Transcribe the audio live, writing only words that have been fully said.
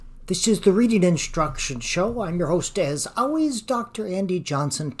This is the Reading Instruction Show. I'm your host, as always, Dr. Andy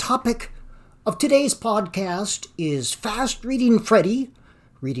Johnson. Topic of today's podcast is Fast-Reading Freddy,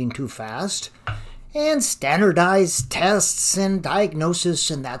 reading too fast, and standardized tests and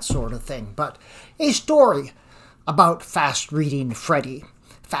diagnosis and that sort of thing. But a story about Fast-Reading Freddy.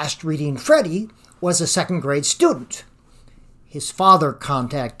 Fast-Reading Freddy was a second grade student. His father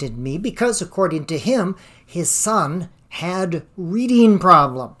contacted me because, according to him, his son had reading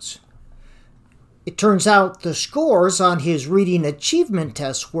problems. It turns out the scores on his reading achievement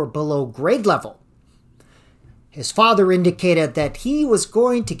tests were below grade level. His father indicated that he was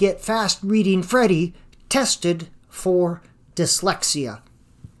going to get Fast-Reading Freddy tested for dyslexia.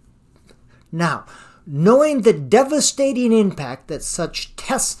 Now, knowing the devastating impact that such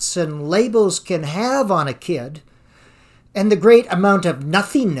tests and labels can have on a kid, and the great amount of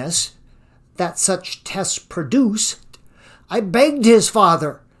nothingness that such tests produce, I begged his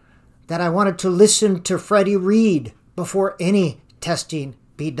father that I wanted to listen to Freddy read before any testing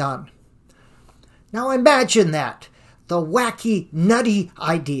be done. Now imagine that, the wacky, nutty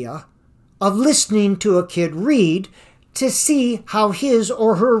idea of listening to a kid read to see how his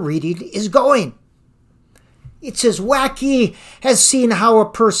or her reading is going. It's as wacky as seeing how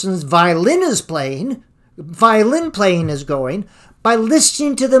a person's violin playing is going by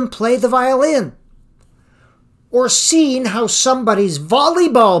listening to them play the violin. Or seeing how somebody's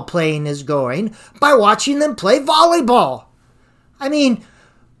volleyball playing is going by watching them play volleyball. I mean,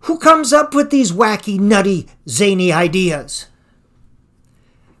 who comes up with these wacky, nutty, zany ideas?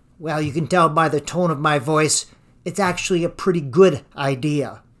 Well, you can tell by the tone of my voice, it's actually a pretty good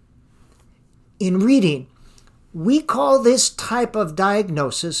idea. In reading, we call this type of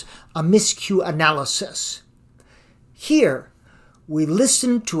diagnosis a miscue analysis. Here, we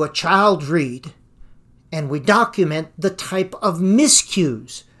listen to a child read, and we document the type of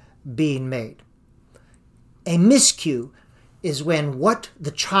miscues being made. A miscue is when what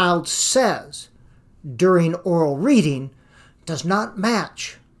the child says during oral reading does not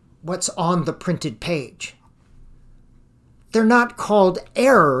match what's on the printed page. They're not called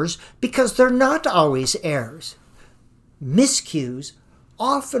errors because they're not always errors. Miscues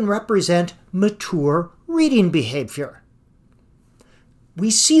often represent mature reading behavior.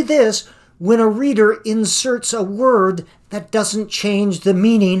 We see this when a reader inserts a word that doesn't change the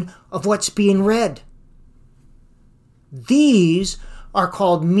meaning of what's being read. These are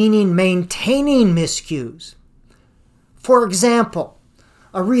called meaning-maintaining miscues. For example,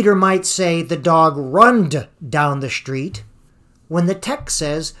 a reader might say the dog runned down the street when the text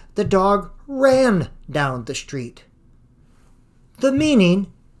says the dog ran down the street. The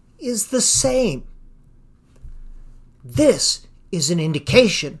meaning is the same. This is an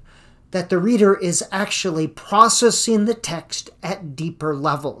indication that the reader is actually processing the text at deeper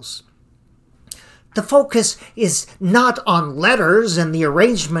levels. The focus is not on letters and the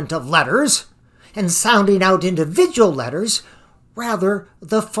arrangement of letters and sounding out individual letters. Rather,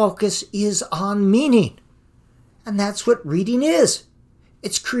 the focus is on meaning. And that's what reading is.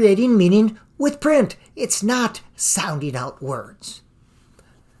 It's creating meaning with print. It's not sounding out words.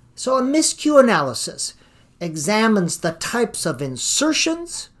 So a miscue analysis examines the types of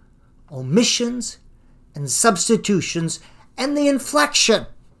insertions, omissions, and substitutions, and the inflection,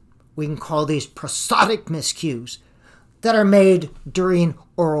 we can call these prosodic miscues, that are made during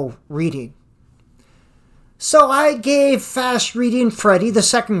oral reading. So I gave Fast-Reading Freddy, the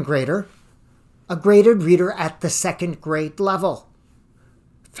second grader, a graded reader at the second grade level.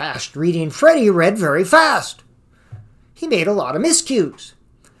 Fast-Reading Freddy read very fast. He made a lot of miscues.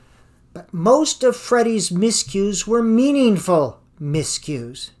 But most of Freddy's miscues were meaningful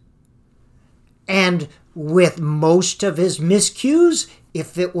miscues. And with most of his miscues,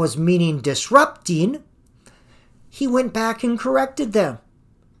 if it was meaning disrupting, he went back and corrected them.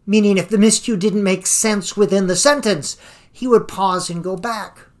 Meaning if the miscue didn't make sense within the sentence, he would pause and go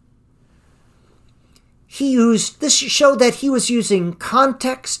back. This showed that he was using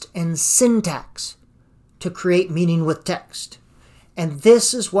context and syntax to create meaning with text. And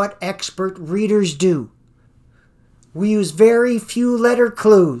this is what expert readers do. We use very few letter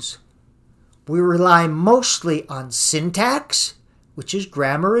clues. We rely mostly on syntax, which is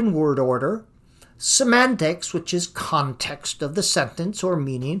grammar and word order, semantics, which is context of the sentence or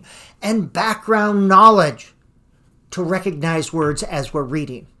meaning, and background knowledge to recognize words as we're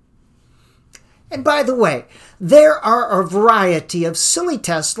reading. And by the way, there are a variety of silly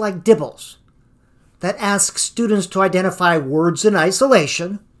tests like Dibbles that ask students to identify words in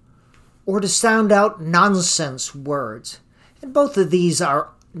isolation or to sound out nonsense words. And both of these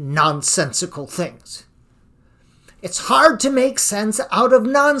are nonsensical things. It's hard to make sense out of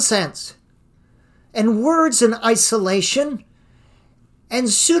nonsense. And words in isolation and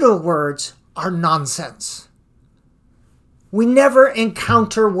pseudo words are nonsense. We never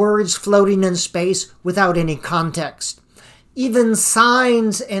encounter words floating in space without any context. Even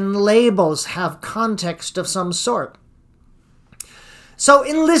signs and labels have context of some sort. So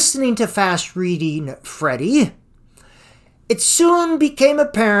in listening to Fast-Reading Freddy, it soon became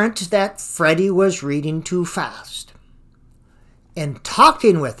apparent that Freddy was reading too fast. In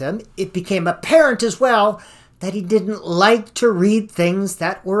talking with him, it became apparent as well that he didn't like to read things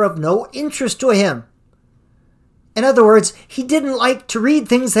that were of no interest to him. In other words, he didn't like to read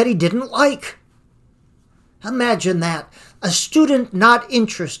things that he didn't like. Imagine that. A student not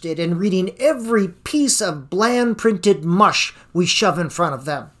interested in reading every piece of bland printed mush we shove in front of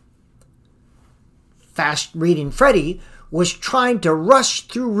them. Fast-Reading Freddy was trying to rush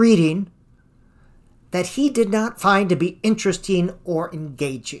through reading that he did not find to be interesting or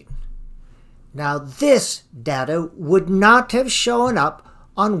engaging. Now, this data would not have shown up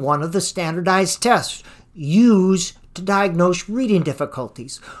on one of the standardized tests used to diagnose reading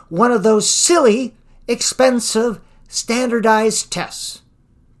difficulties, one of those silly, expensive, standardized tests.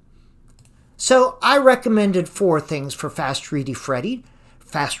 So I recommended 4 things for Fast-Reading Freddy.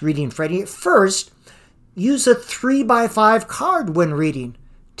 First, use a 3x5 card when reading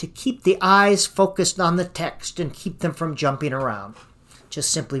to keep the eyes focused on the text and keep them from jumping around.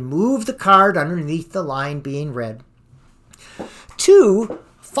 Just simply move the card underneath the line being read. 2,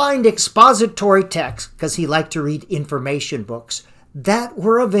 find expository text, because he liked to read information books, that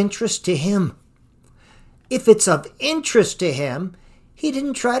were of interest to him. If it's of interest to him, he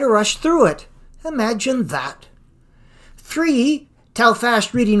didn't try to rush through it. Imagine that. 3, tell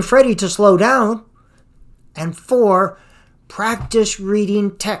Fast-Reading Freddy to slow down. And 4, practice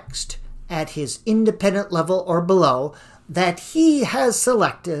reading text at his independent level or below that he has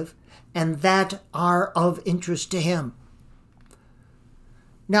selected and that are of interest to him.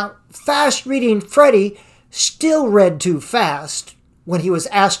 Now, Fast-Reading Freddy still read too fast when he was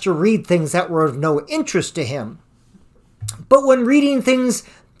asked to read things that were of no interest to him. But when reading things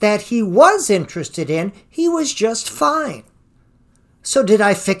that he was interested in, he was just fine. So did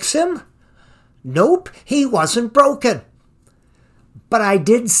I fix him? Nope, he wasn't broken. But I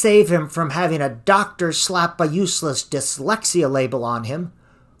did save him from having a doctor slap a useless dyslexia label on him,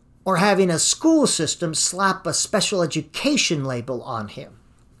 or having a school system slap a special education label on him.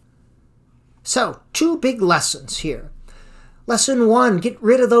 So, 2 big lessons here. Lesson 1, get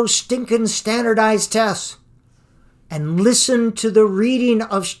rid of those stinking standardized tests and listen to the reading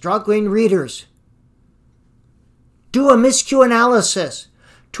of struggling readers. Do a miscue analysis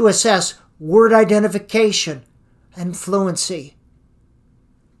to assess word identification and fluency.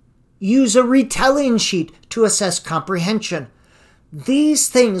 Use a retelling sheet to assess comprehension. These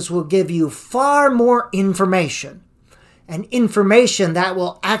things will give you far more information, and information that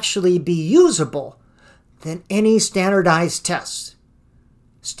will actually be usable, than any standardized tests.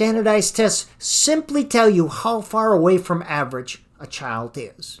 Standardized tests simply tell you how far away from average a child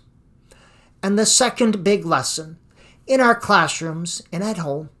is. And the second big lesson, in our classrooms and at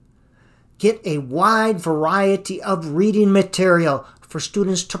home, get a wide variety of reading material for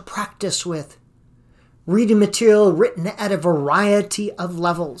students to practice with. Reading material written at a variety of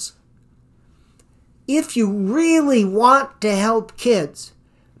levels. If you really want to help kids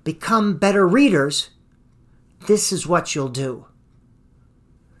become better readers, this is what you'll do.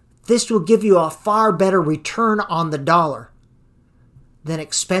 This will give you a far better return on the dollar than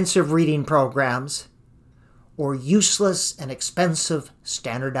expensive reading programs or useless and expensive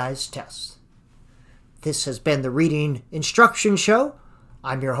standardized tests. This has been the Reading Instruction Show.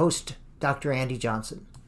 I'm your host, Dr. Andy Johnson.